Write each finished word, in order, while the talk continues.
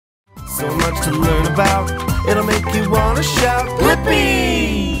so much to learn about. It'll make you wanna shout,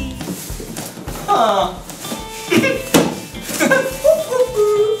 Blippi! Huh.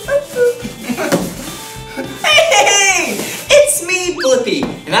 Hey! It's me, Blippi,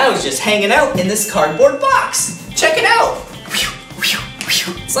 and I was just hanging out in this cardboard box. Check it out.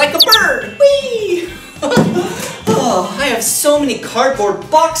 It's like a bird. Whee! Oh, I have so many cardboard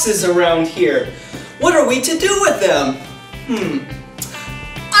boxes around here. What are we to do with them?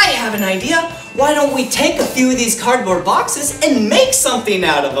 I have an idea. Why don't we take a few of these cardboard boxes and make something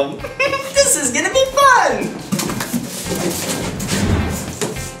out of them? This is gonna be fun.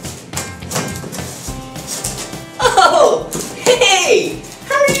 Oh, hey,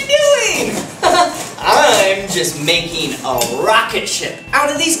 how are you doing? I'm just making a rocket ship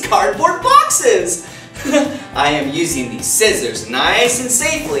out of these cardboard boxes. I am using these scissors nice and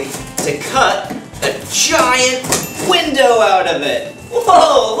safely to cut a giant window out of it.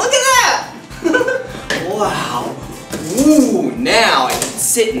 Whoa, look at that! Wow. Ooh, now I can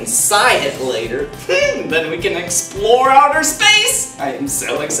sit inside it later. Then we can explore outer space. I am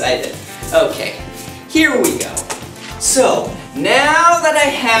so excited. Okay, here we go. So, now that I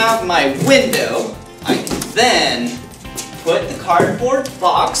have my window, I can then put the cardboard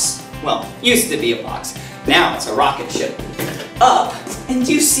box, well, used to be a box, now it's a rocket ship, up. And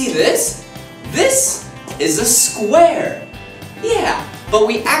do you see this? This is a square. Yeah, but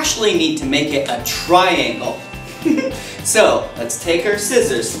we actually need to make it a triangle. So, let's take our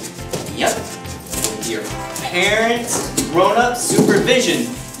scissors. Yep, with your parents' grown-up supervision,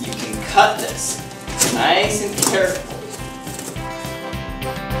 you can cut this nice and carefully.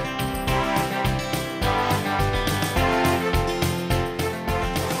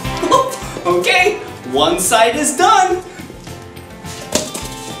 Okay, one side is done.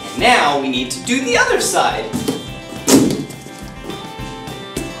 And now we need to do the other side.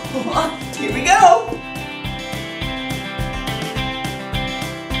 Here we go.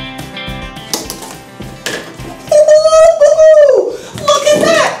 Look at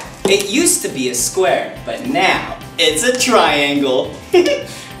that! It used to be a square, but now it's a triangle.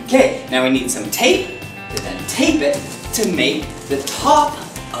 Okay, now we need some tape to then tape it to make the top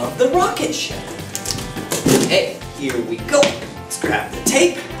of the rocket ship. Okay, here we go. Let's grab the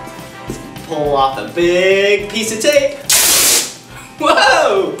tape, pull off a big piece of tape.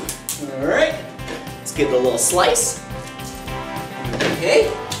 Whoa! All right, let's give it a little slice.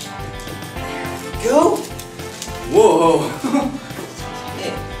 Okay, there we go. Whoa!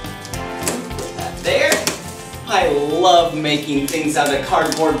 Okay, put that there. I love making things out of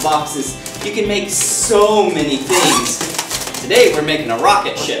cardboard boxes. You can make so many things. Today we're making a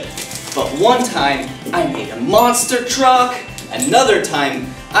rocket ship, but one time I made a monster truck, another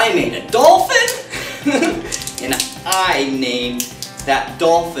time I made a dolphin, and I named that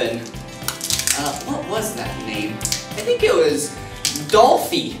dolphin, what was that name? I think it was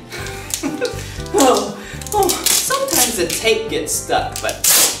Dolphy. Oh, sometimes the tape gets stuck, but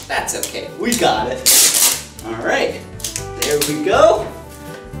that's okay, we got it. All right, there we go.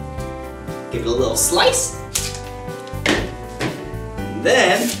 Give it a little slice.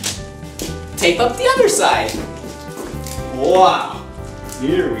 Then, tape up the other side. Wow,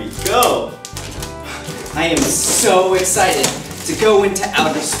 here we go. I am so excited to go into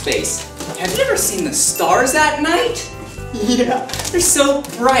outer space. Have you ever seen the stars at night? Yeah, they're so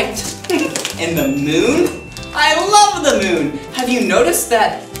bright. And the moon? I love the moon. Have you noticed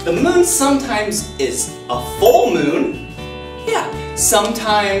that the moon sometimes is a full moon? Yeah,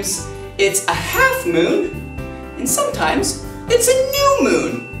 sometimes it's a half moon, and sometimes it's a new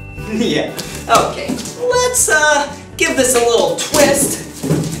moon. Yeah, okay, let's give this a little twist.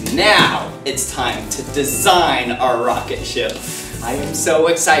 And now it's time to design our rocket ship. I am so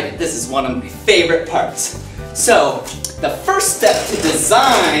excited. This is one of my favorite parts. So, the first step to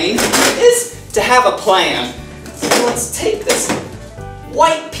design is to have a plan. So let's take this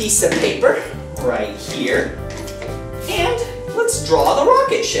white piece of paper right here and let's draw the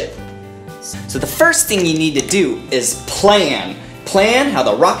rocket ship. So the first thing you need to do is plan. Plan how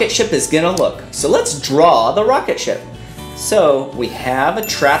the rocket ship is gonna look. So let's draw the rocket ship. So we have a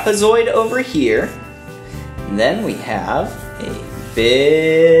trapezoid over here, and then we have a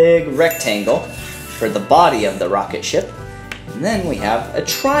big rectangle for the body of the rocket ship, and then we have a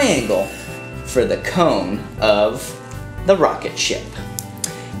triangle for the cone of the rocket ship.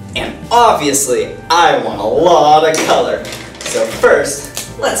 And obviously, I want a lot of color. So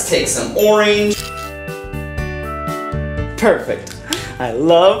first, let's take some orange. Perfect. I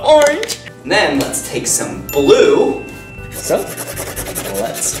love orange. And then let's take some blue. So,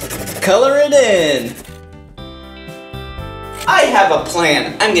 let's color it in. I have a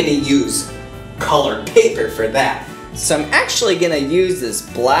plan. I'm gonna use colored paper for that. So I'm actually gonna use this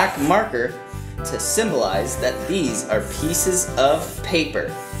black marker to symbolize that these are pieces of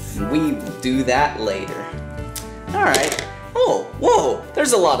paper. We will do that later. All right. Oh, whoa,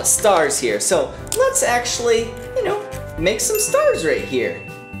 there's a lot of stars here. So let's actually, make some stars right here.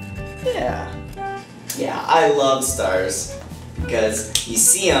 Yeah, I love stars because you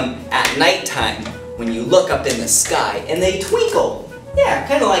see them at nighttime when you look up in the sky and they twinkle. Yeah,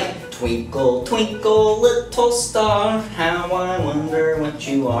 kind of like twinkle, twinkle, little star, how I wonder what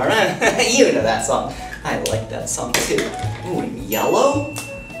you are. You know that song. I like that song too. Ooh, and yellow?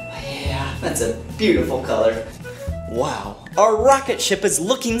 Yeah, that's a beautiful color. Wow, our rocket ship is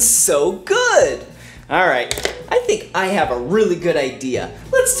looking so good. All right, I think I have a really good idea.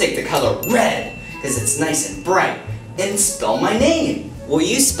 Let's take the color red, because it's nice and bright, and spell my name. Will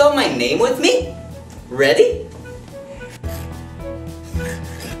you spell my name with me? Ready?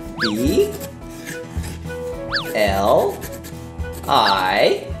 B L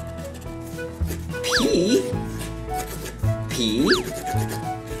I P P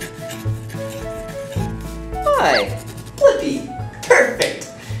I. Blippi.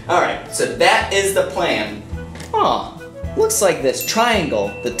 Perfect. Alright, so that is the plan. Looks like this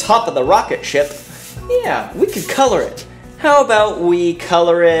triangle, the top of the rocket ship, yeah, we could color it. How about we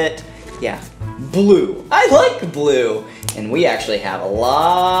color it, blue. I like blue. And we actually have a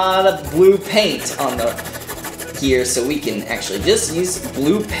lot of blue paint on here, so we can actually just use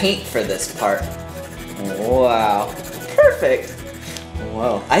blue paint for this part. Wow, perfect.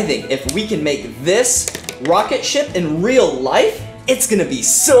 Whoa, I think if we can make this rocket ship in real life, it's gonna be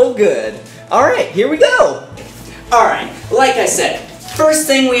so good. All right, here we go. All right, like I said, first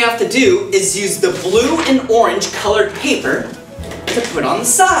thing we have to do is use the blue and orange colored paper to put on the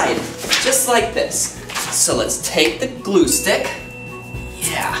side, just like this. So let's take the glue stick.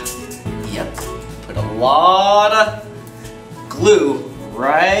 Yep. Put a lot of glue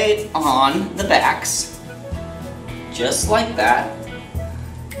right on the backs. Just like that.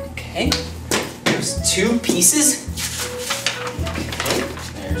 Okay. There's 2 pieces. Okay.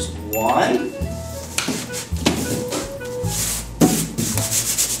 There's 1.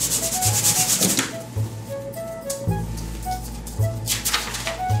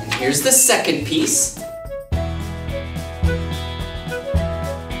 And here's the second piece.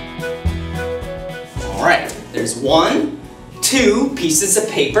 Alright, there's 1, 2 pieces of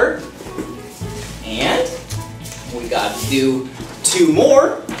paper, and we got to do 2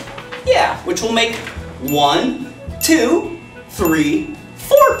 more, which will make 1, 2, 3,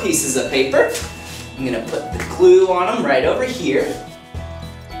 4 pieces of paper. I'm gonna put the glue on them right over here.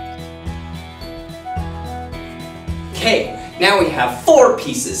 Okay, now we have 4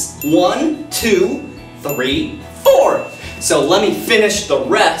 pieces. 1, 2, 3, 4. So let me finish the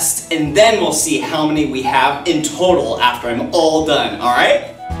rest, and then we'll see how many we have in total after I'm all done, all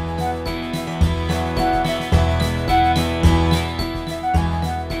right?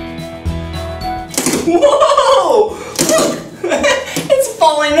 Whoa! Look! It's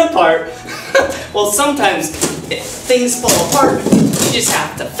falling apart. Well, sometimes things fall apart. You just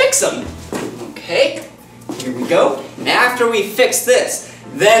have to fix them. Okay, here we go. And after we fix this,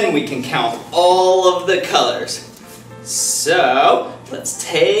 then we can count all of the colors. So, let's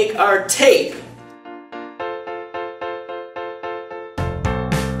take our tape.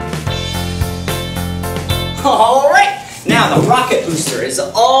 Alright, now the rocket booster is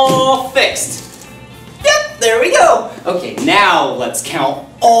all fixed. Yep, there we go. Okay, now let's count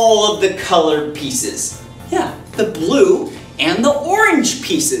all of the colored pieces. Yeah, the blue and the orange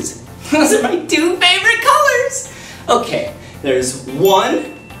pieces. Those are my 2 favorite colors. Okay, there's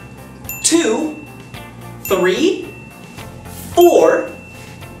 1, 2, 3, 4,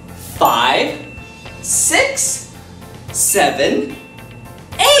 5, 6, 7,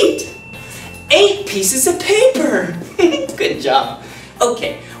 8. 8 pieces of paper. Good job.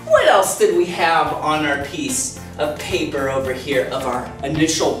 Okay, what else did we have on our piece of paper over here of our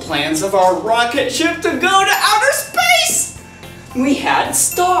initial plans of our rocket ship to go to outer space? We had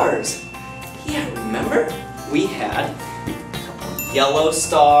stars. Yeah, remember? We had a couple yellow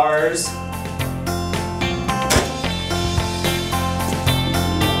stars.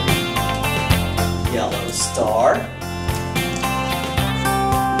 Yellow star.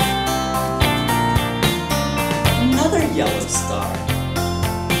 Another yellow star.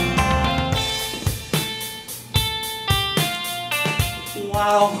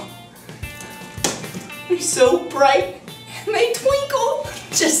 Wow. They're so bright and they twinkle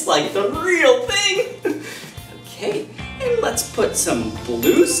just like the real thing. Okay, and let's put some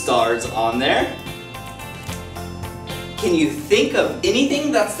blue stars on there. Can you think of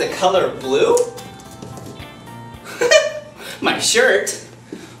anything that's the color blue? My shirt.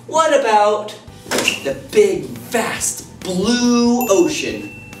 What about the big, vast blue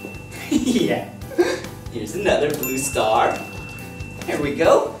ocean? Yeah. Here's another blue star. There we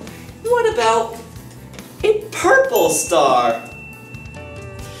go. What about a purple star?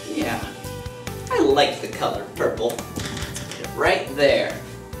 Yeah, I like the color purple. Put it right there.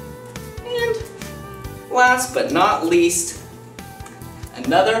 And last but not least,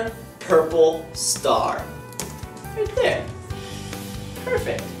 another purple star. Right there.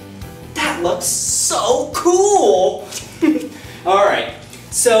 Perfect. That looks so cool! Alright,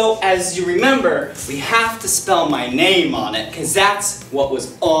 so as you remember, we have to spell my name on it because that's what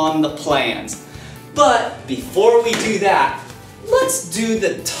was on the plans. But before we do that, let's do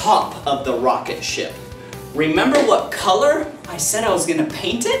the top of the rocket ship. Remember what color I said I was going to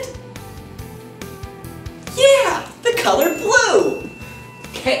paint it? Yeah, the color blue.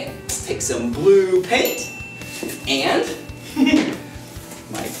 Okay, let's take some blue paint and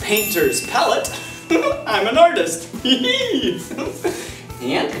my painter's palette. I'm an artist.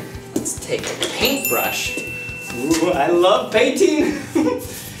 And let's take a paintbrush. Ooh, I love painting.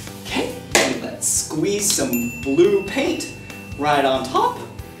 Okay, and let's squeeze some blue paint right on top.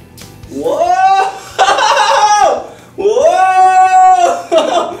 Whoa!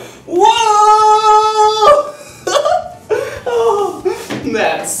 Whoa! Whoa! Oh,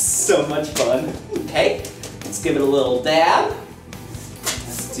 that's so much fun. Okay, let's give it a little dab.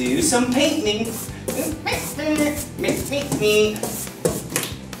 Let's do some painting. There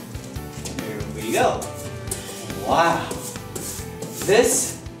we go. Wow.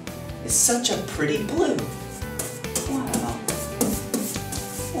 This is such a pretty blue. Wow.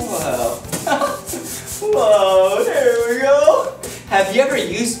 Whoa. Whoa, there we go. Have you ever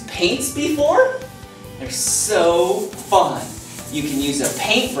used paints before? They're so fun. You can use a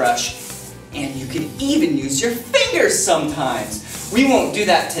paintbrush and you can even use your fingers sometimes. We won't do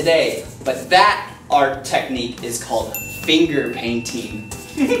that today, but that art technique is called finger painting.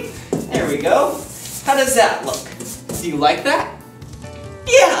 There we go. How does that look? Do you like that?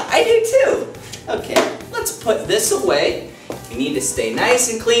 Yeah, I do too. Okay, let's put this away. We need to stay nice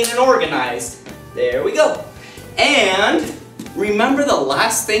and clean and organized. There we go. And remember the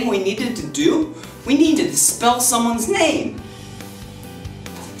last thing we needed to do? We needed to spell someone's name.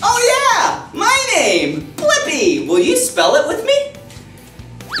 Oh yeah, my name, Blippi. Will you spell it with me?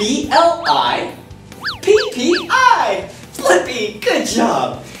 B-L-I-P-P-I. Blippi, good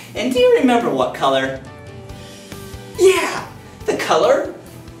job. And do you remember what color? Yeah, the color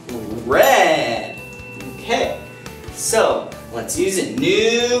red. Okay, so let's use a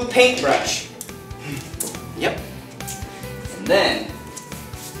new paintbrush. Yep. And then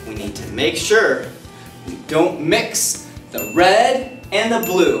we need to make sure we don't mix the red and the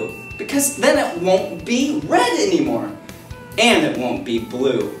blue, because then it won't be red anymore. And it won't be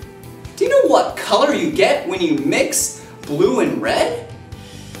blue. Do you know what color you get when you mix blue and red?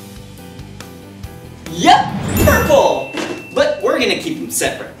 Yep, purple! But we're gonna keep them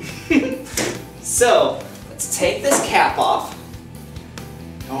separate. So, let's take this cap off.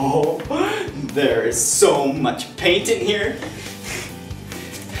 Oh, there is so much paint in here.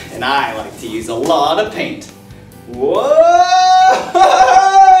 And I like to use a lot of paint. Whoa!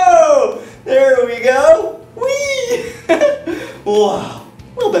 There we go. Whee! Wow,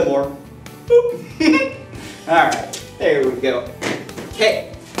 a little bit more. All right, there we go.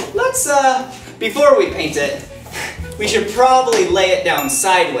 Okay, let's, before we paint it, we should probably lay it down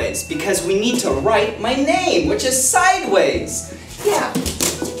sideways because we need to write my name, which is sideways. Yeah,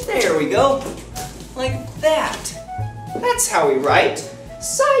 there we go, like that. That's how we write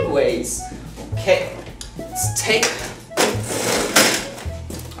sideways. Okay, let's take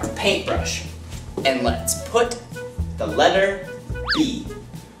our paintbrush and let's put the letter B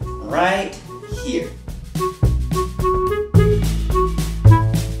right here.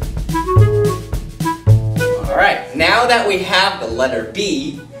 Alright, now that we have the letter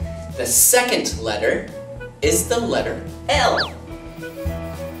B, the second letter is the letter L.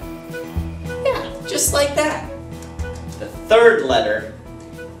 Yeah, just like that. The third letter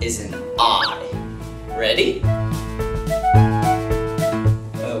is an I. Ready?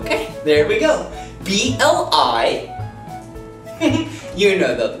 Okay, there we go. B-L-I. You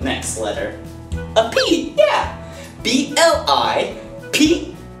know the next letter. A P, yeah.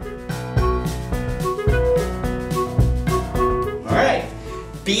 B-L-I-P. Alright.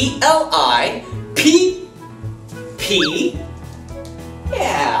 B-L-I-P-P.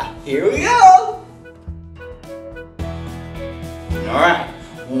 Yeah, here we go. Alright,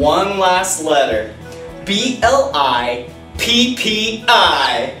 one last letter. B-L-I-P-P.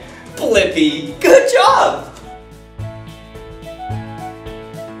 PPI. Blippi, good job.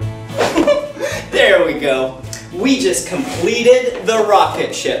 There we go. We just completed the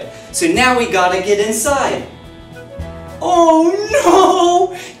rocket ship. So now we gotta get inside. Oh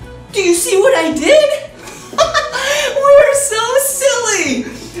no! Do you see what I did? We're so silly!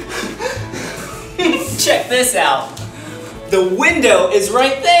 Check this out. The window is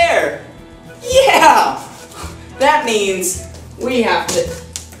right there. Yeah! That means we have to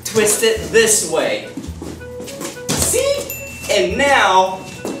twist it this way. See? And now,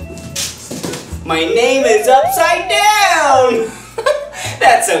 my name is upside down!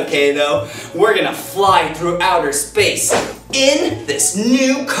 That's okay though. We're gonna fly through outer space in this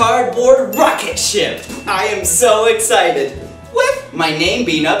new cardboard rocket ship. I am so excited. With my name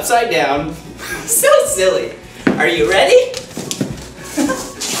being upside down. So silly. Are you ready?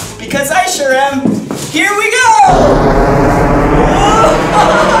 Because I sure am. Here we go!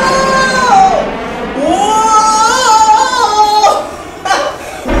 Whoa!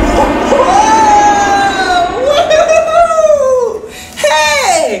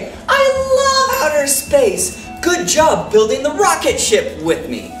 Space. Good job building the rocket ship with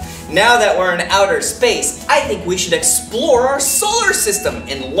me. Now that we're in outer space, I think we should explore our solar system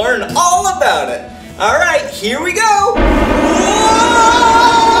and learn all about it. All right, here we go. Whoa!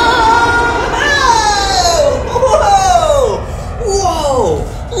 Whoa! Whoa!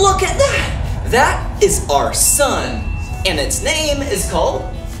 Look at that. That is our sun, and its name is called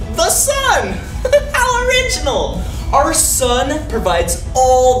the sun. How original. Our sun provides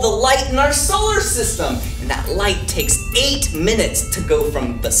all the light in our solar system, and that light takes 8 minutes to go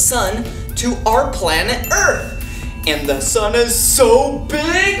from the sun to our planet Earth. And the sun is so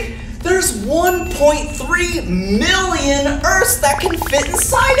big, there's 1.3 million Earths that can fit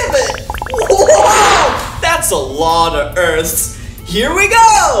inside of it. Wow! That's a lot of Earths. Here we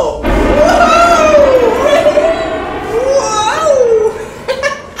go! Whoa!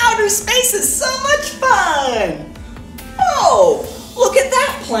 Outer space is so much fun! Oh, look at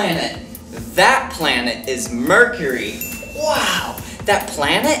that planet. That planet is Mercury. Wow, that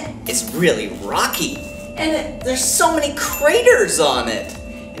planet is really rocky. And there's so many craters on it.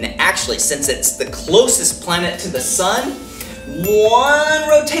 And actually, since it's the closest planet to the sun, one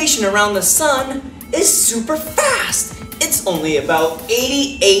rotation around the sun is super fast. It's only about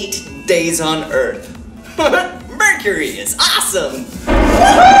 88 days on Earth. Mercury is awesome.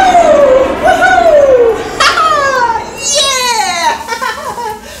 Woohoo! Woohoo! Yeah!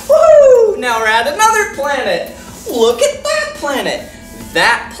 Woo! Now we're at another planet. Look at that planet.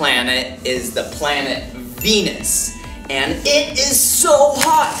 That planet is the planet Venus. And it is so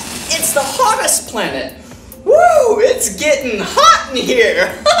hot. It's the hottest planet. Woo! It's getting hot in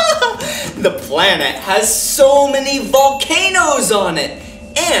here. The planet has so many volcanoes on it.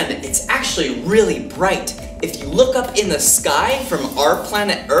 And it's actually really bright. If you look up in the sky from our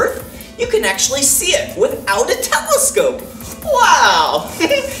planet Earth, you can actually see it without a telescope. Wow!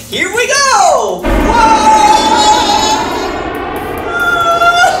 Here we go! Whoa!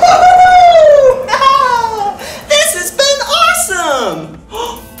 This has been awesome!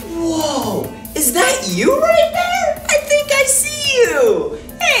 Whoa! Is that you right there? I think I see you!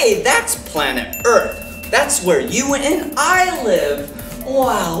 Hey, that's planet Earth. That's where you and I live.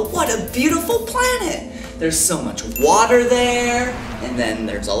 Wow, what a beautiful planet! There's so much water there, and then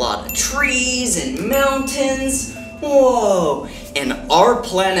there's a lot of trees and mountains. Whoa! And our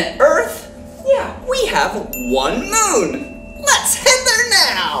planet Earth, yeah, we have one moon. Let's head there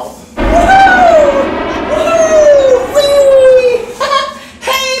now! Woo! Woo! Whee!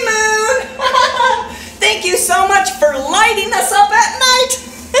 Hey, moon! Thank you so much for lighting us up at night!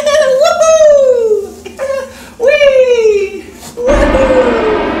 Woohoo! Whee!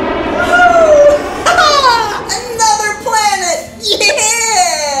 Woohoo! Another planet!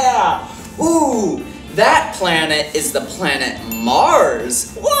 Yeah! Ooh, that planet is the planet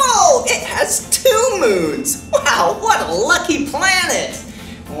Mars. Whoa, it has 2 moons. Wow, what a lucky planet.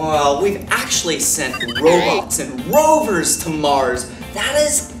 Well, we've actually sent robots and rovers to Mars. That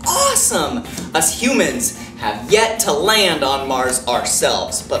is awesome. Us humans have yet to land on Mars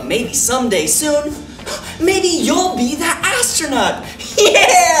ourselves, but maybe someday soon, maybe you'll be that astronaut.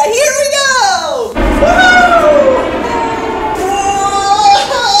 Yeah, here we go! Woo!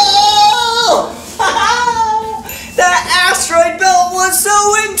 Whoa! That asteroid belt was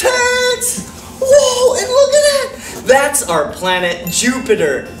so intense! Whoa, and look at that! That's our planet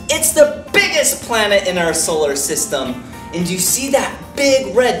Jupiter. It's the biggest planet in our solar system. And do you see that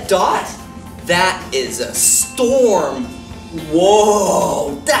big red dot? That is a storm.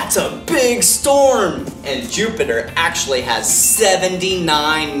 Whoa, that's a big storm. And Jupiter actually has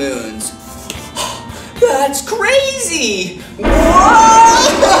 79 moons. That's crazy.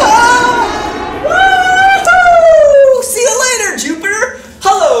 Whoa! Woo! See you later, Jupiter.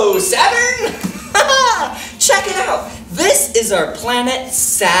 Hello, Saturn. Check it out. This is our planet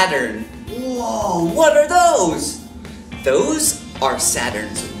Saturn. Whoa, what are those? Those are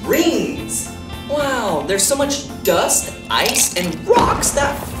Saturn's rings. Wow, there's so much dust, ice, and rocks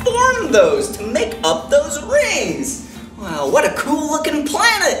that form those to make up those rings. Wow, what a cool looking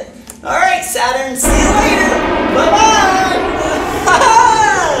planet. All right, Saturn, see you later. Bye-bye.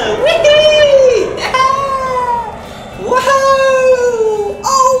 Whee! Whoa!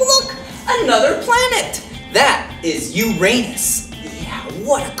 Oh, look, another planet. That is Uranus. Yeah,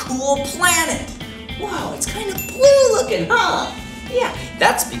 what a cool planet. Wow, it's kind of blue looking, huh? Yeah,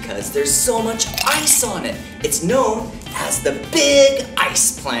 that's because there's so much ice on it. It's known as the Big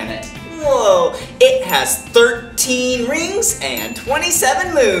Ice Planet. Whoa, it has 13 rings and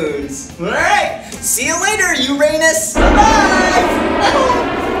 27 moons. All right, see you later, Uranus. Bye-bye.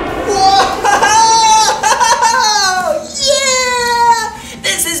 Whoa! Yeah!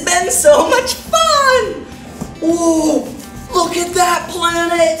 This has been so much fun. Whoa, look at that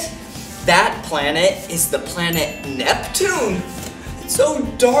planet. That planet is the planet Neptune. It's so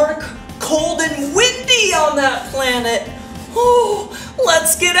dark, cold, and windy on that planet. Oh,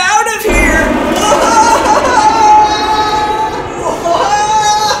 let's get out of here. Whoa!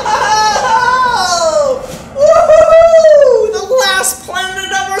 Woohoo! The last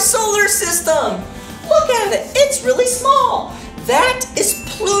planet of our solar system. Look at it, it's really small. That is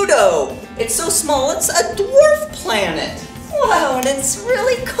Pluto. It's so small, it's a dwarf planet. Wow, and it's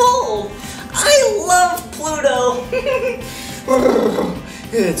really cold. I love Pluto.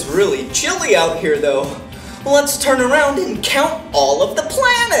 It's really chilly out here though. Let's turn around and count all of the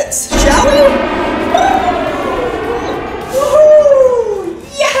planets, shall we? Woohoo!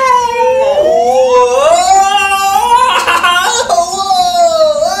 Yay! Whoa!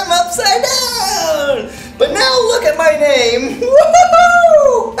 I'm upside down. But now look at my name.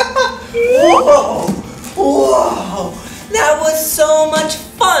 Woohoo! Whoa! Whoa! That was so much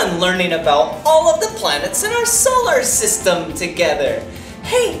fun learning about all of the planets in our solar system together.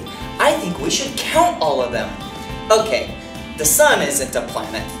 Hey, I think we should count all of them. Okay, the sun isn't a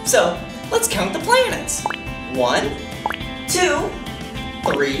planet, so let's count the planets. 1, 2,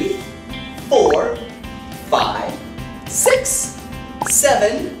 3, 4, 5, 6,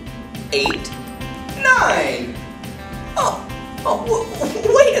 7, 8, 9.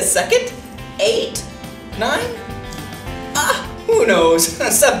 Wait a second. 8, 9? Who knows?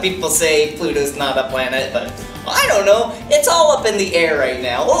 Some people say Pluto's not a planet, but I don't know. It's all up in the air right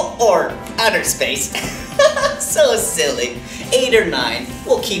now, or outer space. So silly. 8 or 9.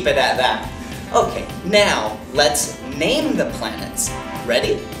 We'll keep it at that. Okay, now let's name the planets.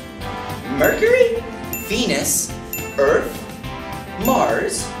 Ready? Mercury, Venus, Earth,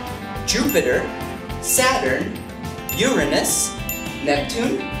 Mars, Jupiter, Saturn, Uranus,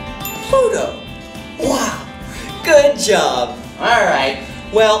 Neptune, Pluto. Wow, good job. All right,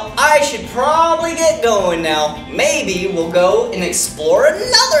 well, I should probably get going now. Maybe we'll go and explore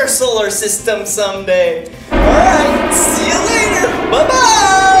another solar system someday. All right, see you later.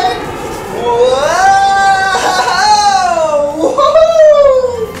 Bye-bye. Whoa!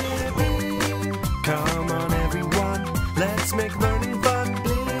 Come on, everyone, let's make